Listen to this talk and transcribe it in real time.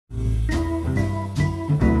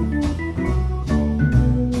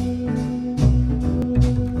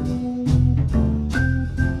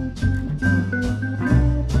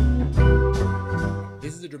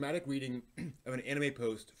anime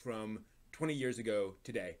post from 20 years ago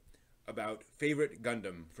today about favorite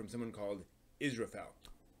Gundam from someone called Israfel.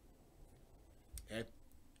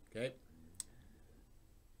 Okay.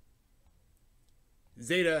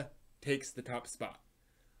 Zeta takes the top spot.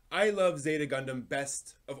 I love Zeta Gundam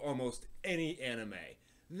best of almost any anime.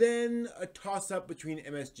 Then a toss-up between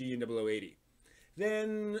MSG and 0080.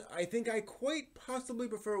 Then I think I quite possibly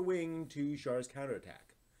prefer Wing to Char's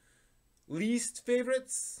Counterattack. Least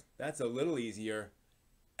favorites? That's a little easier.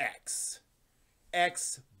 X.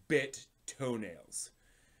 X bit toenails.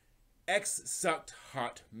 X sucked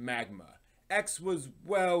hot magma. X was,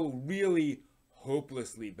 well, really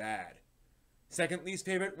hopelessly bad. Second least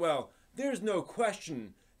favorite? Well, there's no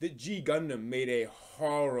question that G-Gundam made a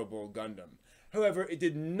horrible Gundam. However, it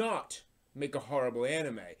did not make a horrible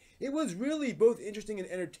anime. It was really both interesting and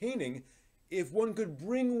entertaining if one could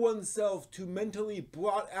bring oneself to mentally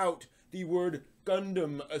blot out the word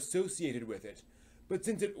Gundam associated with it. But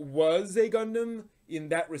since it was a Gundam, in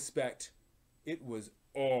that respect, it was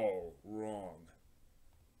all wrong.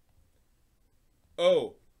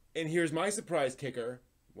 Oh, and here's my surprise kicker.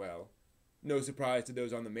 Well, no surprise to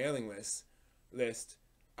those on the mailing list.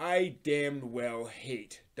 I damned well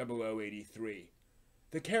hate 0083.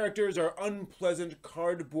 The characters are unpleasant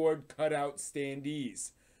cardboard cutout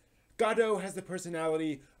standees. Gato has the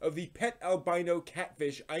personality of the pet albino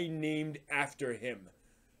catfish I named after him.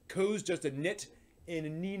 Ko's just a nit,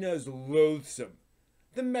 and Nina's loathsome.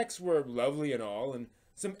 The mechs were lovely and all, and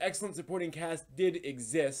some excellent supporting cast did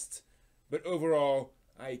exist, but overall,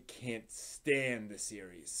 I can't stand the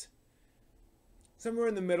series. Somewhere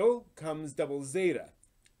in the middle comes Double Zeta.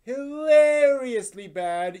 Hilariously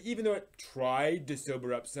bad, even though it tried to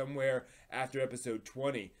sober up somewhere after episode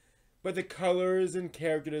 20. But the colors and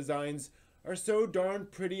character designs are so darn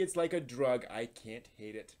pretty it's like a drug. I can't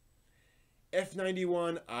hate it.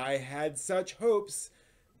 F91, I had such hopes,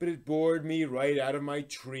 but it bored me right out of my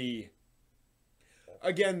tree.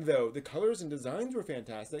 Again though, the colors and designs were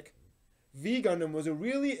fantastic. V Gundam was a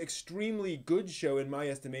really extremely good show in my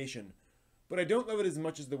estimation, but I don't love it as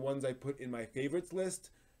much as the ones I put in my favorites list,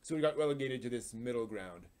 so it got relegated to this middle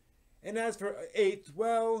ground. And as for 8th,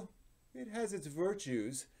 well, it has its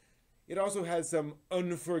virtues. It also has some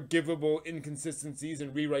unforgivable inconsistencies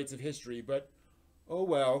and rewrites of history, but oh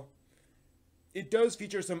well. It does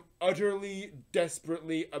feature some utterly,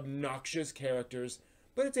 desperately obnoxious characters,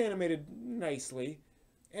 but it's animated nicely,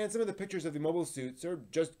 and some of the pictures of the mobile suits are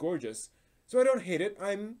just gorgeous, so I don't hate it.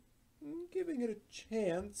 I'm giving it a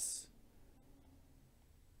chance.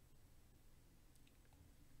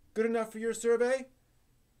 Good enough for your survey?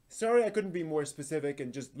 Sorry I couldn't be more specific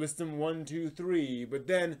and just list them 1, 2, 3, but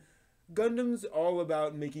then Gundam's all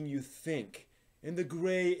about making you think and the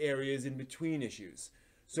gray areas in between issues.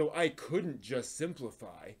 So I couldn't just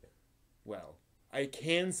simplify. Well, I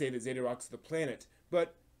can say that Zeta rocks the planet,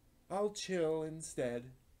 but I'll chill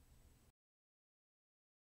instead.